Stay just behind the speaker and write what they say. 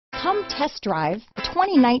Come test drive the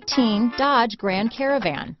 2019 Dodge Grand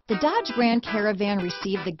Caravan. The Dodge Grand Caravan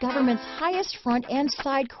received the government's highest front and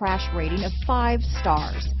side crash rating of 5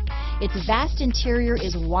 stars. Its vast interior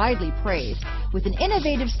is widely praised, with an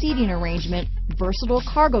innovative seating arrangement, versatile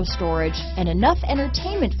cargo storage, and enough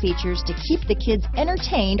entertainment features to keep the kids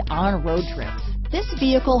entertained on road trips. This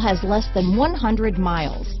vehicle has less than 100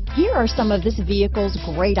 miles. Here are some of this vehicle's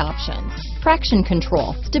great options: traction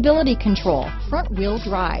control, stability control, front wheel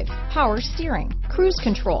drive, power steering, cruise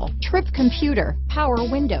control, trip computer, power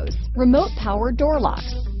windows, remote power door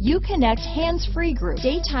locks, Uconnect Hands-Free Group,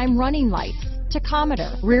 daytime running lights,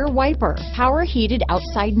 tachometer, rear wiper, power heated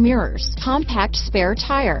outside mirrors, compact spare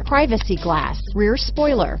tire, privacy glass, rear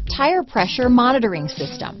spoiler, tire pressure monitoring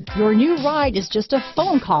system. Your new ride is just a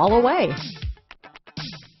phone call away.